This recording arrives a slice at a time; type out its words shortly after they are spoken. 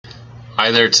Hi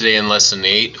there. Today in lesson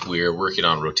 8 we are working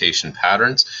on rotation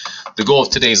patterns. The goal of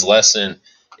today's lesson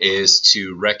is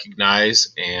to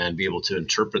recognize and be able to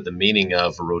interpret the meaning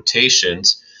of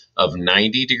rotations of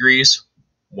 90 degrees,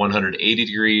 180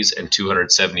 degrees, and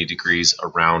 270 degrees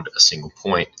around a single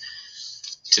point.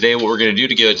 Today what we're going to do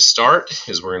to get a start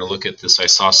is we're going to look at this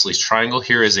isosceles triangle.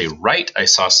 Here is a right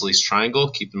isosceles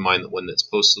triangle. Keep in mind that when it's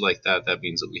posted like that, that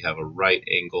means that we have a right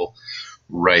angle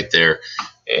right there,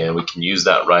 and we can use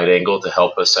that right angle to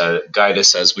help us guide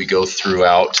us as we go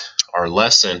throughout our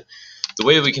lesson. The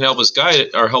way that we can help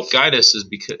guide us is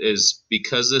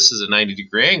because this is a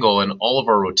 90-degree angle and all of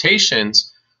our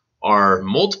rotations are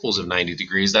multiples of 90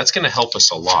 degrees. That's going to help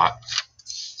us a lot.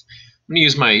 I'm going to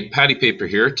use my patty paper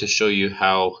here to show you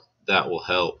how that will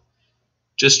help.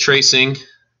 Just tracing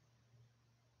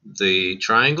the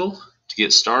triangle to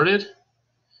get started.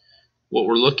 What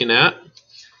we're looking at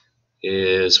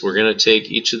is we're going to take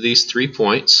each of these 3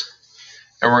 points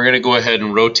and we're going to go ahead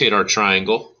and rotate our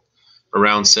triangle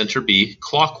around center B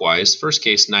clockwise, first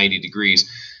case 90 degrees.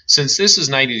 Since this is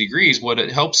 90 degrees, what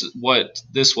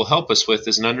this will help us with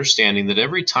is an understanding that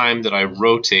every time that I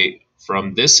rotate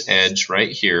from this edge right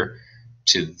here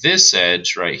to this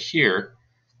edge right here,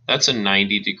 that's a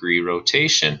 90-degree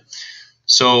rotation.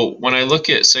 So when I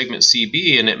look at segment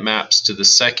CB and it maps to the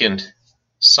second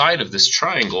side of this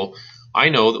triangle, I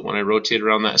know that when I rotate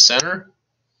around that center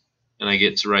and I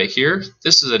get to right here,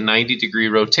 this is a 90-degree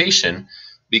rotation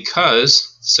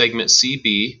because segment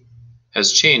CB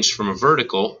has changed from a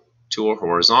vertical to a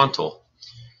horizontal.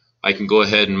 I can go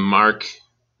ahead and mark,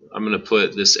 I'm going to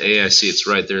put this A, I see it's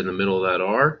right there in the middle of that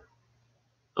R.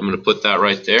 I'm going to put that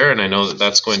right there, and I know that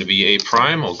that's going to be A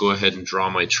prime. I'll go ahead and draw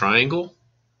my triangle.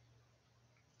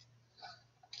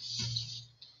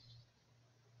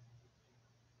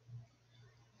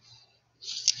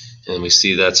 And we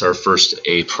see that's our first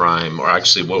A prime, or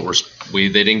actually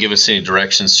they didn't give us any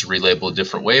directions to relabel a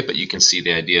different way, but you can see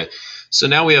the idea. So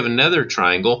now we have another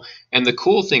triangle, and the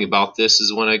cool thing about this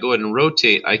is when I go ahead and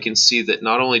rotate, I can see that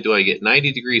not only do I get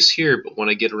 90 degrees here, but when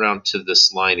I get around to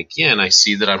this line again, I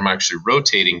see that I'm actually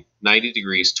rotating 90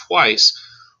 degrees twice,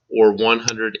 or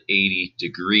 180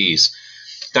 degrees.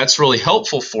 That's really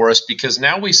helpful for us because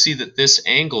now we see that this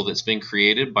angle that's been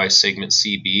created by segment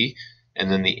CB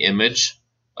and then the image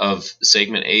of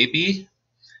segment AB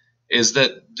is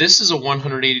that this is a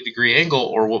 180-degree angle,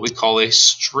 or what we call a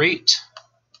straight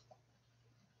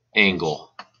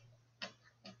angle.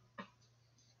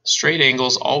 Straight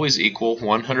angles always equal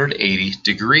 180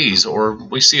 degrees, or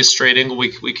we see a straight angle,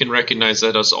 we can recognize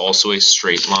that as also a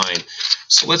straight line.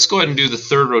 So let's go ahead and do the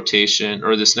third rotation,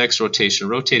 or this next rotation,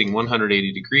 rotating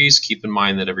 180 degrees. Keep in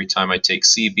mind that every time I take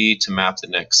CB to map the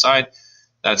next side,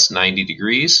 that's 90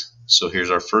 degrees. So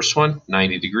here's our first one,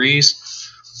 90 degrees,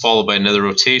 followed by another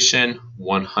rotation,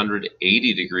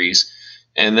 180 degrees.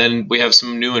 And then we have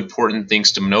some new important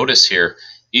things to notice here.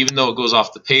 Even though it goes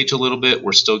off the page a little bit,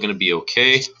 we're still going to be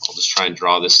okay. I'll just try and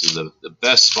draw this in the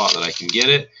best spot that I can get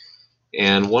it.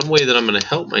 And one way that I'm going to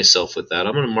help myself with that,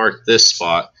 I'm going to mark this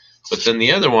spot. But then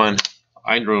the other one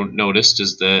I noticed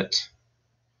is that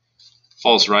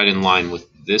falls right in line with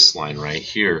this line right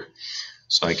here.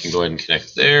 So I can go ahead and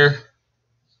connect there,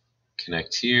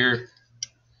 connect here,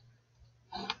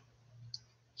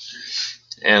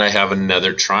 and I have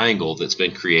another triangle that's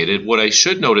been created. What I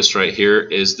should notice right here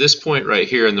is this point right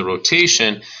here in the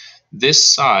rotation, this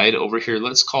side over here,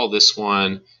 let's call this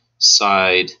one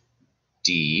side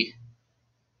D.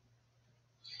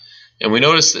 And we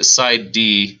notice that side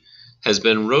D has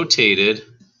been rotated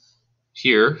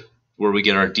here where we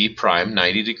get our D prime,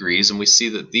 90 degrees, and we see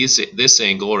that this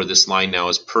angle or this line now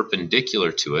is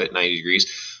perpendicular to it, 90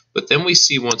 degrees. But then we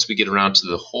see once we get around to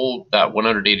that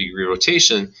 180-degree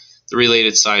rotation, the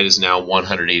related side is now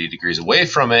 180 degrees away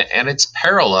from it, and it's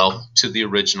parallel to the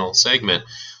original segment.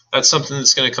 That's something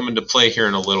that's going to come into play here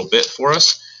in a little bit for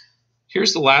us.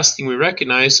 Here's the last thing we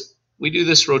recognize. We do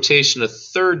this rotation a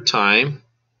third time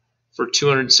for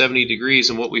 270 degrees,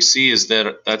 and what we see is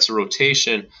that that's a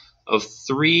rotation of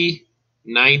 3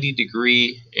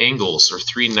 90-degree angles, or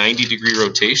 3 90-degree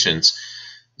rotations.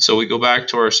 So we go back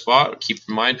to our spot. Keep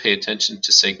in mind, pay attention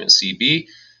to segment CB.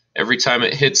 Every time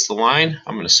it hits the line,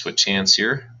 I'm going to switch hands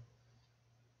here.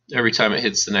 Every time it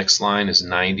hits the next line is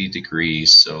 90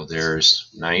 degrees. So there's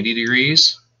 90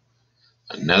 degrees,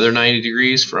 another 90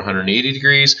 degrees for 180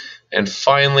 degrees, and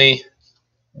finally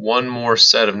one more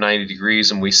set of 90 degrees,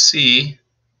 and we see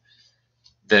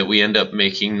that we end up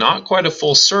making not quite a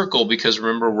full circle because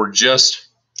remember we're just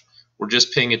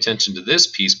paying attention to this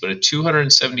piece, but a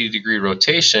 270-degree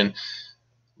rotation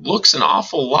looks an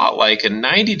awful lot like a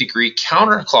 90-degree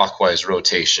counterclockwise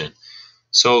rotation.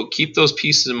 So keep those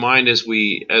pieces in mind as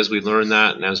we learn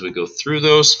that and as we go through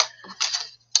those.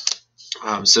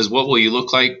 It says, what will you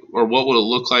look like, or what will it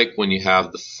look like when you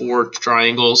have the 4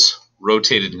 triangles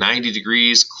rotated 90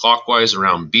 degrees clockwise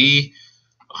around B,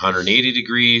 180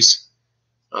 degrees,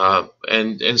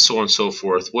 and so on and so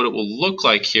forth. What it will look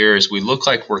like here is we look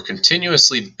like we're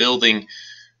continuously building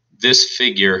this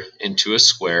figure into a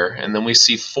square, and then we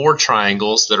see 4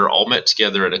 triangles that are all met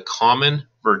together at a common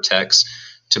vertex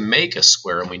to make a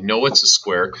square, and we know it's a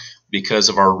square because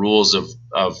of our rules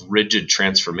of rigid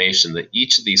transformation, that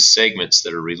each of these segments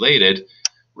that are related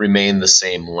remain the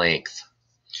same length.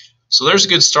 So there's a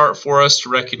good start for us to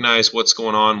recognize what's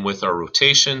going on with our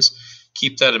rotations.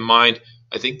 Keep that in mind.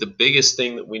 I think the biggest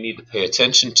thing that we need to pay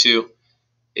attention to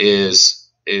is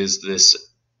this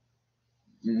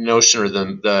notion, or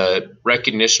the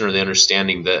recognition or the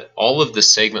understanding that all of the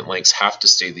segment lengths have to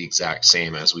stay the exact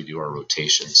same as we do our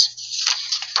rotations.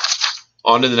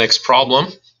 On to the next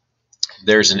problem.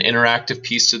 There's an interactive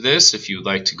piece to this. If you'd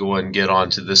like to go and get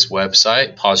onto this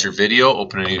website, pause your video,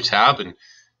 open a new tab, and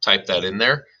type that in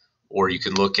there. Or you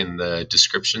can look in the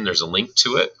description. There's a link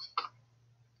to it.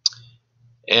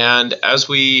 And as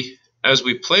we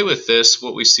play with this,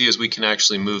 what we see is we can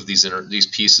actually move these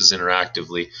pieces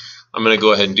interactively. I'm going to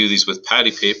go ahead and do these with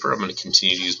patty paper. I'm going to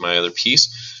continue to use my other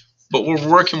piece. But what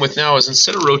we're working with now is,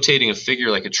 instead of rotating a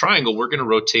figure like a triangle, we're going to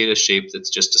rotate a shape that's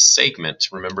just a segment.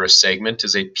 Remember, a segment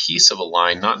is a piece of a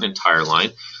line, not an entire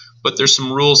line. But there's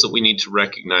some rules that we need to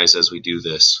recognize as we do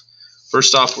this.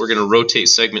 First off, we're going to rotate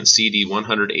segment CD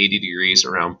 180 degrees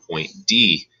around point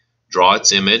D. Draw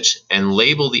its image and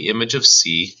label the image of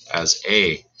C as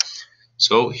A.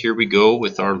 So here we go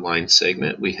with our line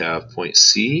segment. We have point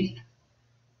C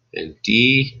and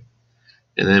D,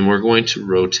 and then we're going to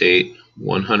rotate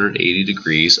 180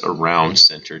 degrees around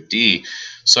center D.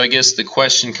 So I guess the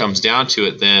question comes down to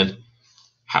it then,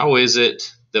 how is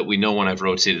it that we know when I've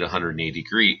rotated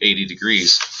 180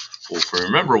 degrees? Well, if we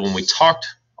remember, when we talked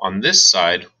on this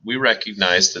side, we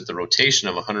recognized that the rotation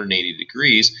of 180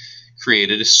 degrees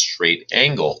created a straight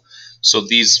angle. So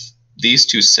these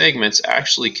 2 segments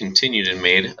actually continued and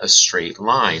made a straight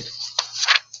line.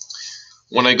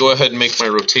 When I go ahead and make my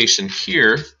rotation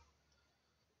here,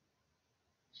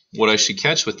 what I should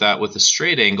catch with that, with a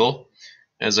straight angle,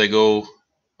 as I go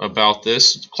about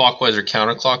this, clockwise or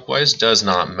counterclockwise, does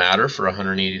not matter for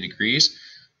 180 degrees.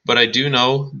 But I do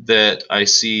know that I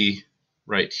see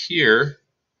right here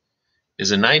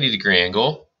is a 90-degree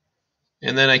angle.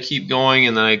 And then I keep going,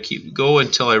 and then I keep going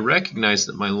until I recognize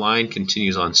that my line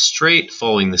continues on straight,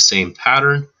 following the same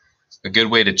pattern. A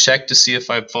good way to check to see if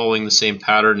I'm following the same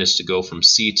pattern is to go from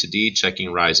C to D,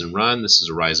 checking rise and run. This is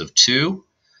a rise of 2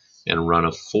 and a run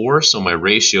of 4, so my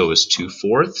ratio is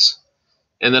 2/4.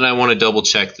 And then I want to double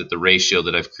check that the ratio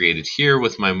that I've created here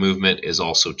with my movement is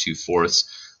also 2/4.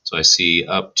 So I see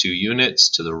up 2 units,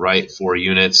 to the right 4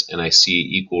 units, and I see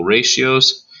equal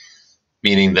ratios,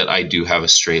 meaning that I do have a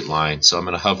straight line. So I'm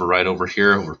going to hover right over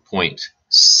here over point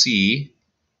C,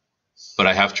 but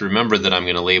I have to remember that I'm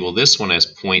going to label this one as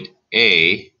point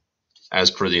A as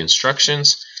per the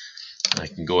instructions. I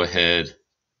can go ahead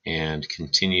and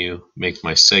continue, make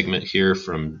my segment here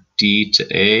from D to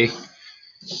A,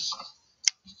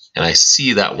 and I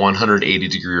see that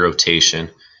 180-degree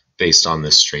rotation based on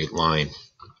this straight line.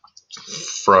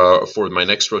 For my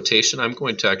next rotation, I'm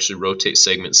going to actually rotate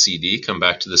segment CD, come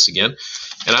back to this again,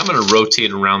 and I'm going to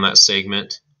rotate around that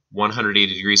segment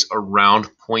 180 degrees around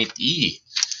point E.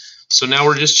 So now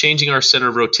we're just changing our center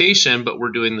of rotation, but we're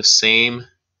doing the same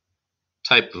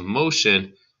type of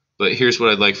motion. But here's what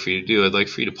I'd like for you to do. I'd like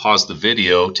for you to pause the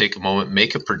video, take a moment,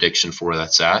 make a prediction for where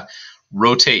that's at,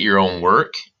 rotate your own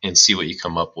work, and see what you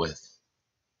come up with.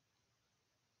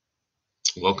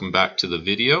 Welcome back to the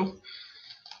video.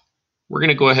 We're going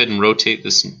to go ahead and rotate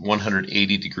this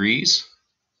 180 degrees.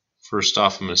 First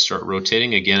off, I'm going to start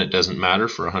rotating. Again, it doesn't matter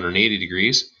for 180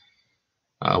 degrees.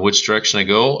 Which direction I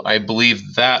go, I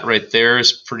believe that right there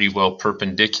is pretty well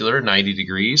perpendicular, 90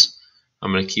 degrees.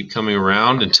 I'm going to keep coming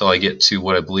around until I get to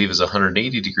what I believe is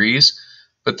 180 degrees.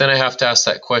 But then I have to ask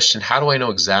that question, how do I know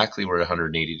exactly where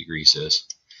 180 degrees is?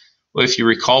 Well, if you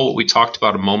recall what we talked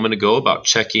about a moment ago about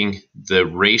checking the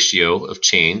ratio of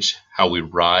change, how we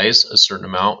rise a certain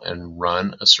amount and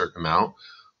run a certain amount,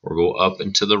 or go up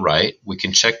and to the right, we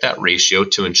can check that ratio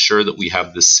to ensure that we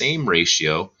have the same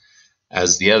ratio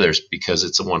as the others because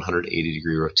it's a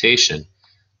 180-degree rotation.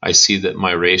 I see that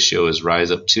my ratio is rise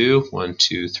up 2, 1,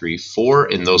 2, 3,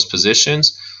 4 in those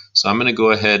positions. So I'm going to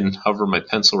go ahead and hover my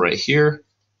pencil right here,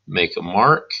 make a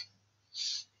mark,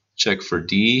 check for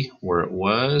D where it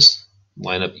was,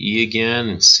 line up E again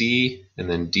and C, and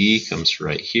then D comes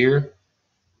right here.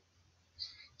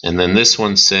 And then this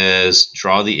one says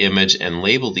draw the image and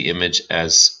label the image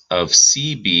as of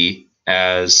CB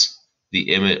as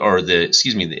the image, or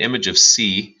the image of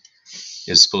C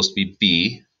is supposed to be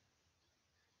B.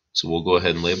 So we'll go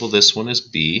ahead and label this one as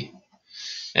B.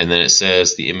 And then it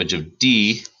says the image of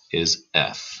D is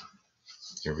F.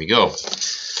 Here we go.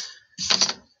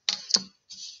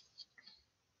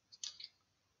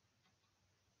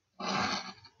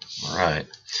 All right.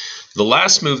 The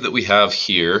last move that we have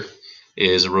here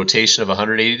is a rotation of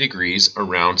 180 degrees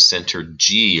around center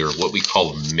G, or what we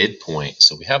call a midpoint.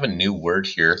 So we have a new word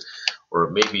here,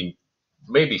 or it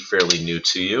may be fairly new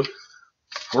to you.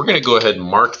 We're going to go ahead and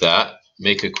mark that,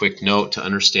 make a quick note to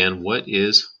understand what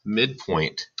is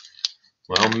midpoint.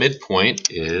 Well,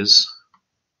 midpoint is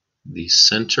the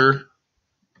center.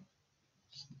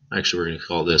 Actually, we're going to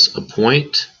call this a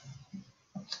point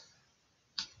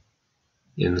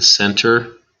in the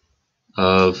center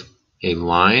of a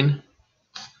line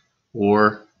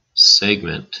or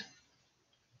segment.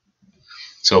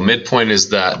 So midpoint is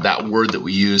that word that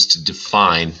we use to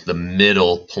define the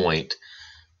middle point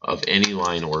of any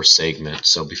line or segment.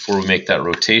 So before we make that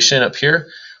rotation up here,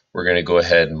 we're going to go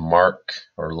ahead and mark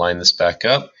or line this back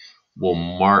up. We'll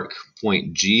mark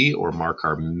point G, or mark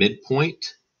our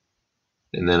midpoint.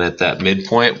 And then at that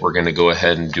midpoint, we're going to go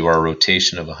ahead and do our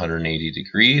rotation of 180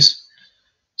 degrees.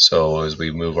 So as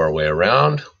we move our way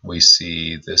around, we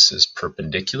see this is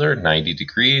perpendicular, 90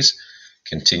 degrees.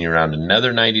 Continue around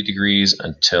another 90 degrees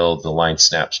until the line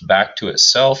snaps back to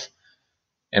itself.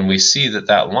 And we see that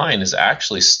that line is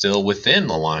actually still within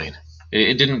the line.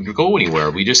 It didn't go anywhere.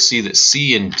 We just see that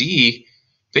C and D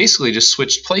basically just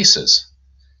switched places.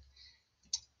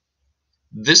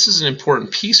 This is an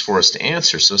important piece for us to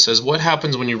answer. So it says, what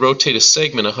happens when you rotate a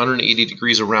segment 180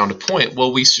 degrees around a point?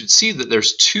 Well, we should see that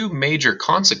there's two major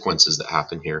consequences that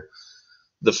happen here.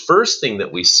 The first thing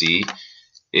that we see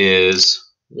is,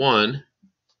 one,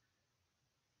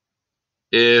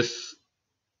 if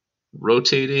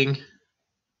rotating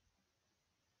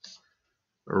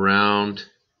around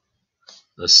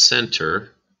a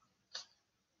center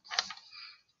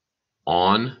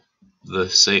on the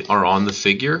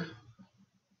figure,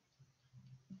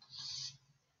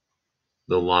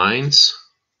 the lines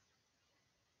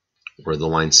or the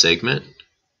line segment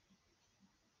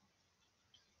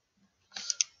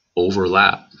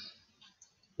overlap,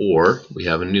 or we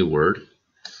have a new word,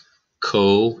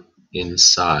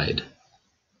 coincide.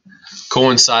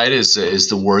 Coincide is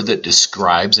the word that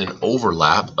describes an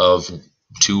overlap of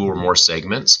two or more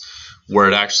segments where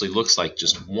it actually looks like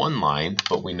just one line,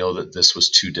 but we know that this was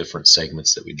two different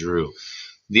segments that we drew.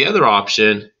 The other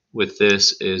option with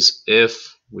this is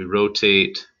if we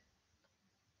rotate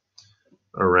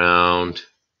around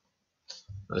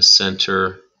a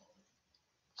center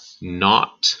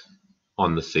not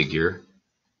on the figure,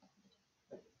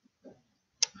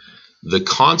 the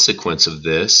consequence of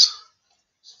this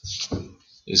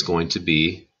is going to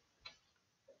be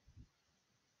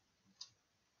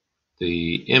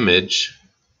the image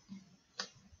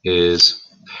is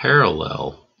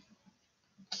parallel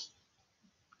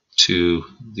to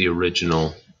the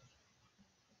original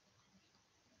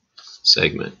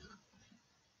segment.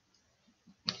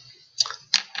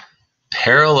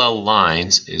 Parallel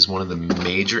lines is one of the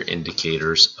major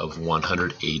indicators of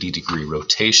 180-degree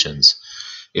rotations.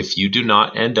 If you do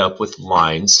not end up with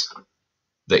lines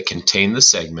that contain the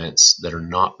segments that are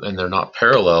not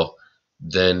parallel,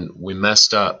 then we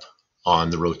messed up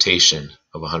on the rotation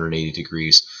of 180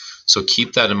 degrees. So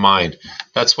keep that in mind.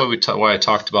 That's why I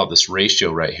talked about this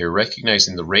ratio right here,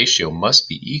 recognizing the ratio must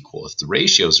be equal. If the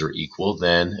ratios are equal,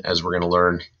 then as we're going to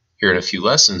learn here in a few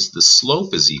lessons, the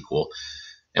slope is equal.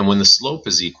 And when the slope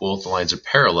is equal, the lines are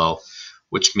parallel,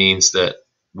 which means that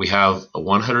we have a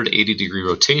 180-degree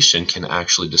rotation can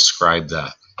actually describe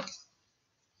that.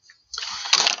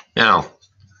 Now,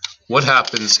 what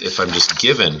happens if I'm just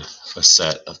given a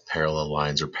set of parallel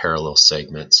lines or parallel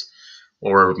segments?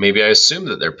 Or maybe I assume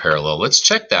that they're parallel. Let's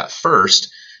check that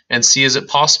first and see, is it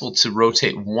possible to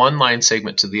rotate one line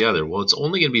segment to the other? Well, it's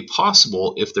only going to be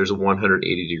possible if there's a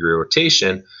 180-degree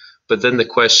rotation, but then the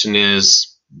question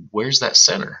is, where's that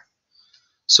center?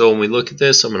 So when we look at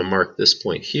this, I'm going to mark this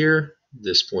point here,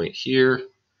 this point here,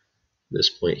 this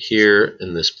point here,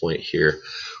 and this point here.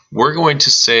 We're going to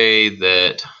say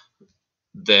that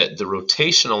the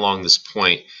rotation along this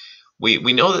point,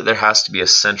 we know that there has to be a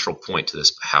central point to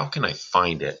this, but how can I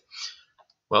find it?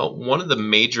 Well, one of the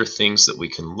major things that we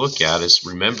can look at is,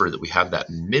 remember that we have that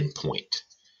midpoint.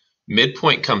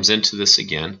 Midpoint comes into this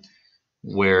again,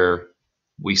 where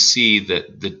we see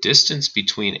that the distance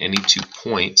between any 2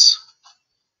 points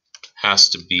has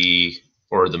to be,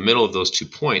 or the middle of those 2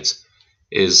 points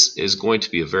is going to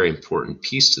be a very important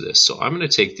piece to this. So I'm going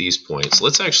to take these points. I'm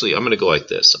going to go like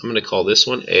this. I'm going to call this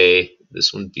one A,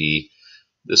 this one B,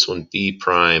 this one B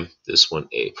prime, this one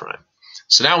A prime.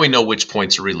 So now we know which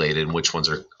points are related and which ones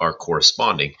are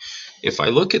corresponding. If I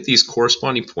look at these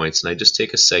corresponding points and I just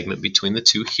take a segment between the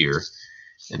two here,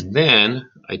 and then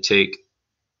I take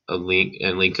a link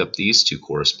and link up these two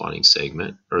corresponding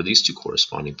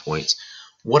points,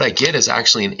 what I get is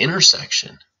actually an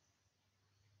intersection.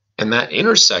 And that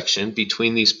intersection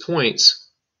between these points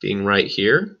being right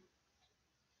here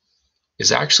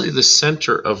is actually the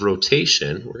center of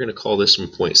rotation. We're going to call this one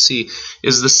point C,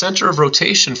 is the center of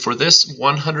rotation for this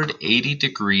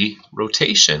 180-degree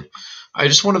rotation. I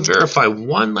just want to verify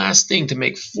one last thing to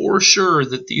make for sure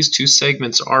that these two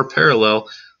segments are parallel.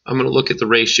 I'm going to look at the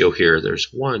ratio here.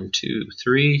 There's 1, 2,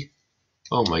 3.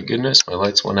 Oh my goodness, my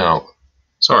lights went out.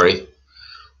 Sorry.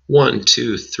 1,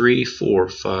 2, 3, 4,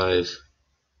 5.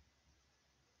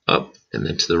 Up and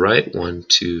then to the right, 1,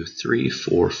 2, 3,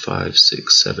 4, 5,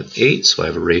 6, 7, 8. So I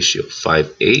have a ratio of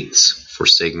 5/8 for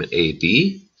segment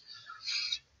AB.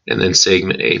 And then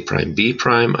segment A prime B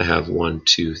prime, I have 1,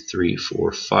 2, 3,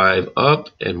 4, 5 up,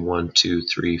 and 1, 2,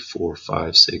 3, 4,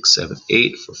 5, 6, 7,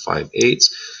 8 for 5/8.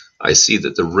 I see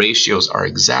that the ratios are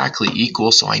exactly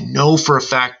equal, so I know for a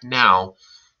fact now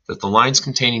that the lines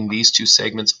containing these two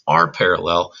segments are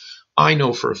parallel. I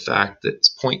know for a fact that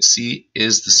point C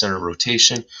is the center of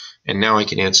rotation, and now I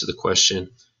can answer the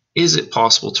question, is it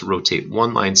possible to rotate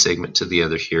one line segment to the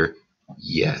other here?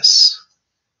 Yes.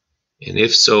 And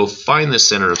if so, find the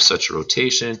center of such a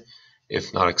rotation.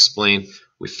 If not, explain.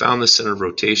 We found the center of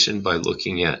rotation by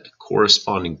looking at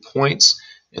corresponding points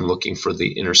and looking for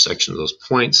the intersection of those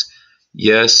points.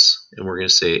 Yes, and we're going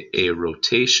to say a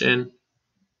rotation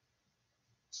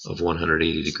of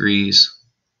 180 degrees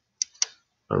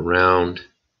around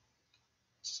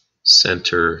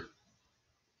center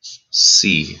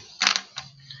C.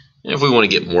 And if we want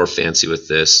to get more fancy with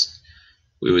this,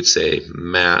 we would say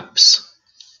maps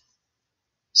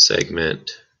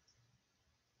segment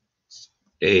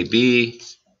AB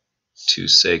to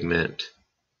segment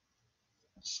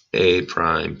A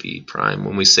prime, B prime.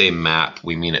 When we say map,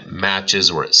 we mean it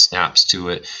matches or it snaps to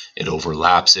it, it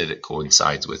overlaps it, it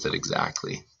coincides with it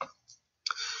exactly.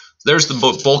 There's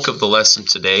the bulk of the lesson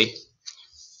today.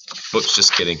 Whoops,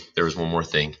 just kidding. There was one more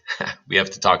thing. We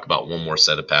have to talk about one more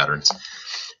set of patterns.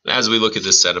 And as we look at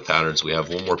this set of patterns, we have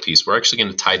one more piece. We're actually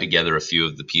going to tie together a few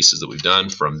of the pieces that we've done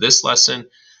from this lesson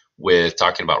with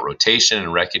talking about rotation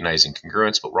and recognizing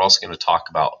congruence, but we're also going to talk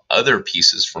about other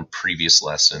pieces from previous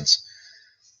lessons.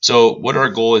 So what our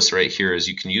goal is right here is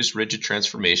you can use rigid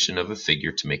transformation of a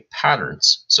figure to make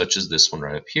patterns, such as this one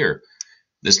right up here.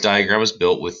 This diagram is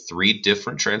built with 3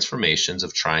 different transformations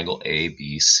of triangle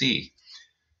ABC.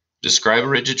 Describe a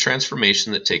rigid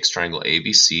transformation that takes triangle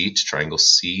ABC to triangle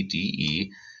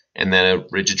CDE, and then a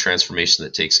rigid transformation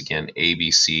that takes, again,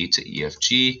 ABC to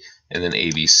EFG, and then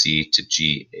ABC to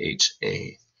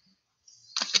GHA.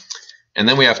 And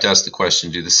then we have to ask the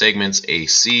question, do the segments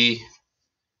AC,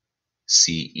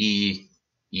 CE,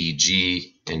 EG,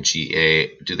 and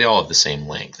GA, do they all have the same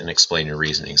length? And explain your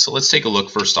reasoning. So let's take a look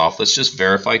first off. Let's just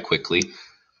verify quickly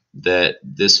that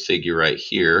this figure right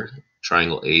here,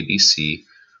 triangle ABC,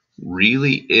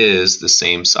 really is the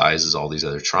same size as all these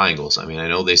other triangles. I mean, I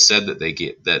know they said that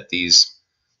that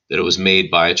it was made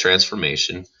by a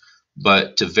transformation,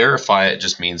 but to verify it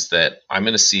just means that I'm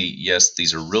going to see, yes,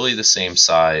 these are really the same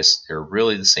size, they're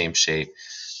really the same shape,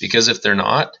 because if they're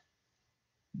not,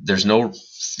 there's no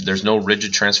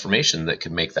rigid transformation that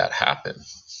could make that happen.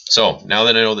 So now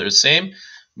that I know they're the same,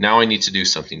 now I need to do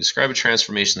something. Describe a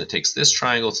transformation that takes this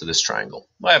triangle to this triangle.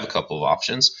 I have a couple of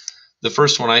options. The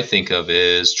first one I think of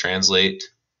is translate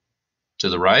to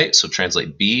the right, so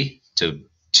translate B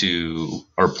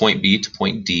or point B to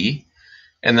point D,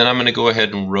 and then I'm going to go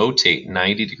ahead and rotate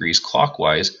 90 degrees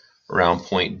clockwise around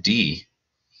point D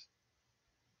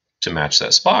to match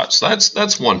that spot. So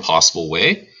that's one possible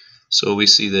way. So we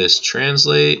see this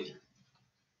translate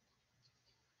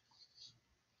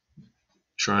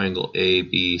triangle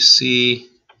ABC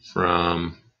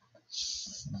from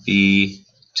B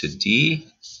to D,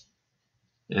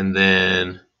 and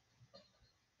then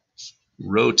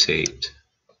rotate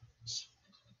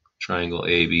triangle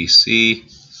ABC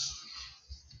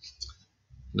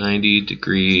 90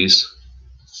 degrees.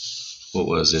 What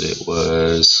was it? It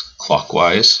was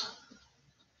clockwise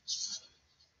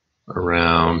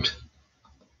around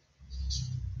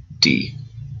D,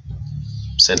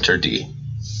 center D.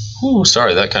 Ooh,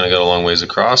 sorry, that kind of got a long ways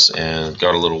across and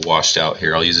got a little washed out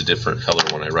here. I'll use a different color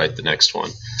when I write the next one.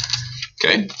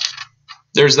 Okay,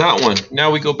 there's that one.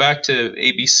 Now we go back to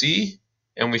ABC.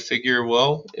 And we figure,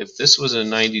 well, if this was a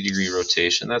 90-degree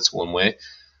rotation, that's one way.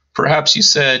 Perhaps you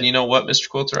said, you know what, Mr.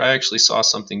 Quilter, I actually saw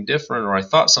something different, or I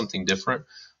thought something different.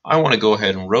 I want to go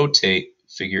ahead and rotate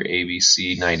figure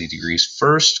ABC 90 degrees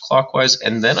first clockwise,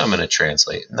 and then I'm going to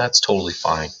translate, and that's totally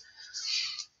fine.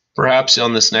 Perhaps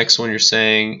on this next one you're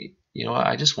saying, you know,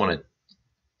 I just want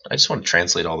to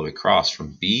translate all the way across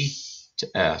from B to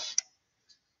F.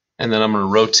 And then I'm going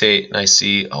to rotate, and I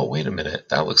see, oh, wait a minute,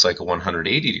 that looks like a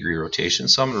 180-degree rotation,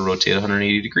 so I'm going to rotate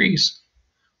 180 degrees.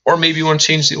 Or maybe you want to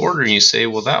change the order, and you say,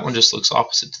 well, that one just looks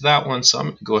opposite to that one, so I'm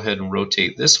going to go ahead and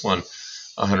rotate this one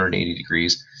 180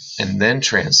 degrees and then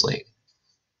translate.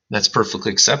 That's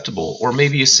perfectly acceptable. Or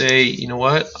maybe you say, you know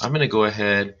what, I'm going to go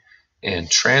ahead and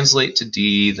translate to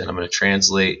D, then I'm going to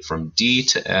translate from D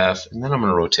to F, and then I'm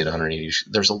going to rotate 180.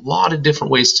 There's a lot of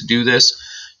different ways to do this.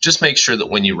 Just make sure that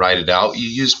when you write it out, you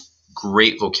use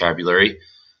great vocabulary.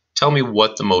 Tell me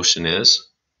what the motion is,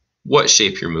 what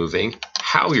shape you're moving,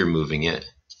 how you're moving it,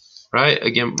 right?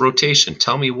 Again, rotation.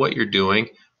 Tell me what you're doing,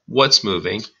 what's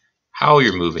moving, how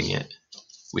you're moving it.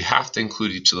 We have to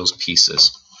include each of those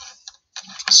pieces.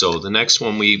 So the next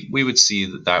one, we would see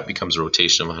that becomes a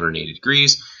rotation of 180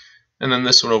 degrees. And then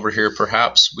this one over here,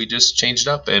 perhaps we just change it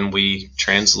up and we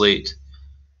translate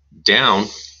down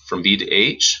from B to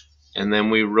H, and then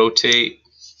we rotate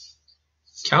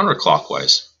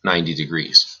counterclockwise 90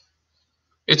 degrees.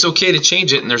 It's okay to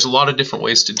change it, and there's a lot of different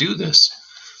ways to do this.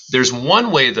 There's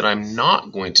one way that I'm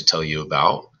not going to tell you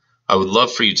about. I would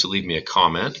love for you to leave me a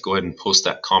comment. Go ahead and post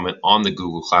that comment on the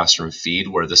Google Classroom feed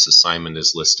where this assignment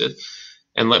is listed.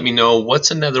 And let me know what's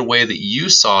another way that you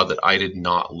saw that I did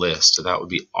not list. So that would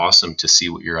be awesome to see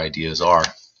what your ideas are.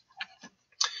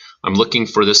 I'm looking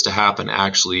for this to happen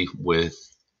actually with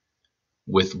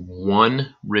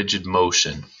one rigid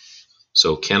motion.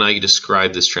 So can I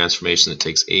describe this transformation that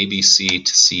takes ABC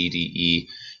to CDE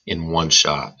in one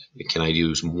shot? Can I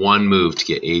use one move to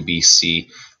get ABC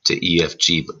to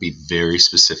EFG, but be very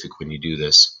specific when you do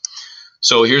this?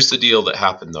 So here's the deal that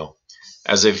happened though.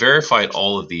 As I verified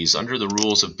all of these under the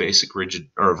rules of basic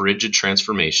rigid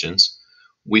transformations,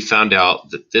 we found out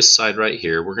that this side right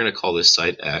here, we're going to call this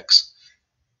side X,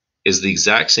 is the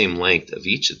exact same length of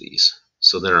each of these.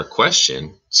 So then our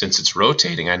question, since it's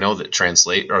rotating, I know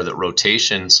that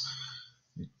rotations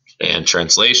and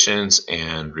translations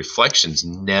and reflections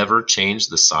never change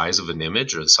the size of an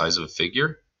image or the size of a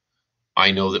figure. I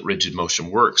know that rigid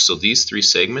motion works. So these three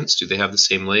segments, do they have the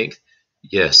same length?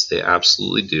 Yes, they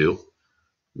absolutely do.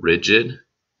 Rigid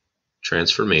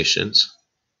transformations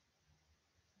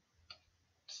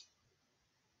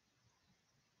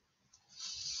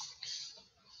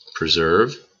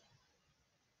preserve.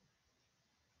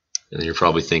 And then you're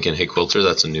probably thinking, hey, Quilter,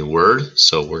 that's a new word.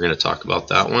 So we're going to talk about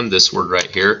that one. This word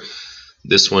right here,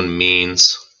 this one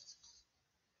means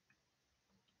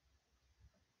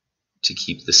to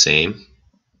keep the same.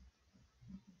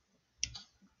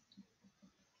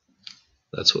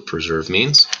 That's what preserve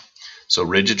means. So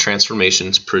rigid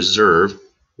transformations preserve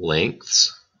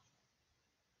lengths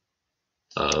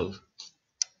of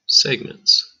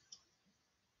segments.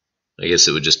 I guess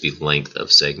it would just be length of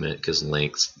segment because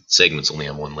segments only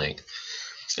have one length.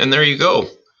 And there you go.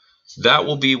 That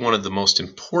will be one of the most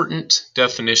important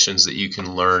definitions that you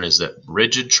can learn, is that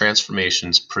rigid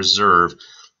transformations preserve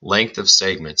length of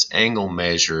segments, angle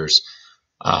measures,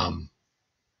 how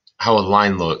a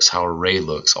line looks, how a ray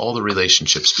looks, all the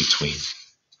relationships between.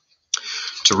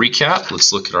 To recap,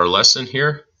 let's look at our lesson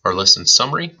here, our lesson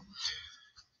summary,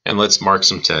 and let's mark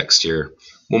some text here.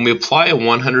 When we apply a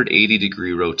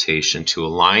 180-degree rotation to a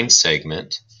line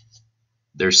segment,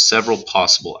 there's several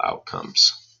possible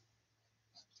outcomes.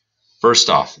 First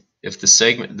off, if the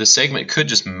segment could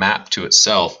just map to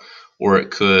itself, or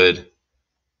it could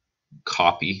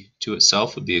copy to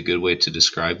itself, would be a good way to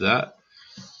describe that,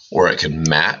 or it could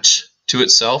match to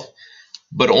itself,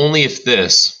 but only if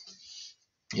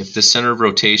the center of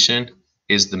rotation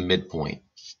is the midpoint,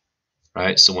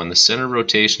 right? So when the center of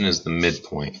rotation is the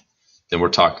midpoint, then we're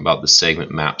talking about the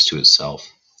segment maps to itself.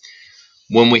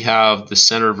 When we have the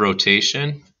center of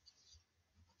rotation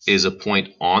is a point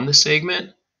on the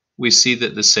segment, we see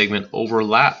that the segment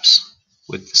overlaps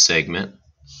with the segment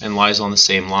and lies on the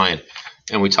same line.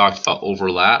 And we talked about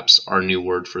overlaps. Our new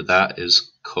word for that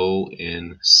is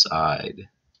coincide,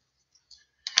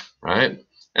 right?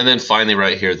 And then finally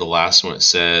right here, the last one, it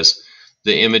says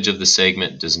the image of the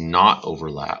segment does not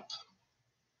overlap.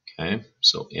 Okay,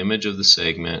 so image of the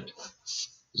segment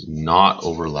does not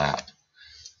overlap,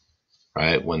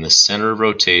 right? When the center of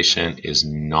rotation is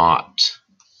not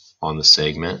on the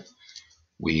segment,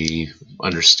 we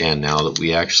understand now that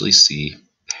we actually see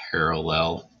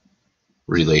parallel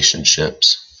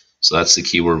relationships So that's the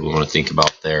keyword we want to think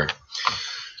about there.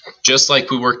 Just like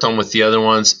we worked on with the other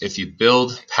ones, if you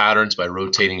build patterns by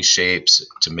rotating shapes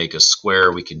to make a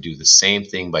square, we can do the same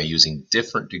thing by using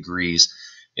different degrees,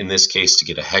 in this case to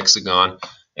get a hexagon,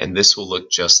 and this will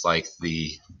look just like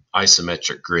the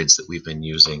isometric grids that we've been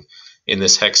using. In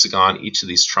this hexagon, each of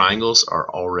these triangles are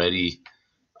already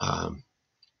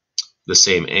the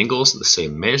same angles, the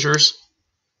same measures,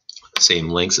 same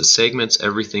lengths of segments,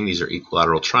 everything. These are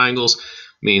equilateral triangles.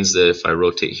 Means that if I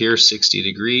rotate here 60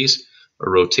 degrees, a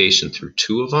rotation through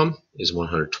 2 of them is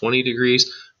 120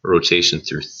 degrees. A rotation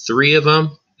through 3 of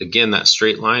them, again, that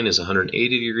straight line is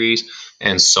 180 degrees,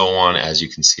 and so on, as you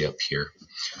can see up here.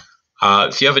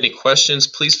 If you have any questions,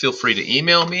 please feel free to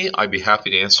email me. I'd be happy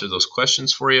to answer those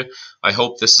questions for you. I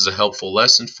hope this is a helpful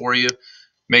lesson for you.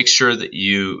 Make sure that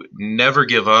you never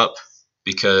give up,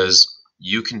 because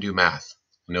you can do math.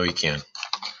 I know you can.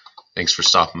 Thanks for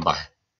stopping by.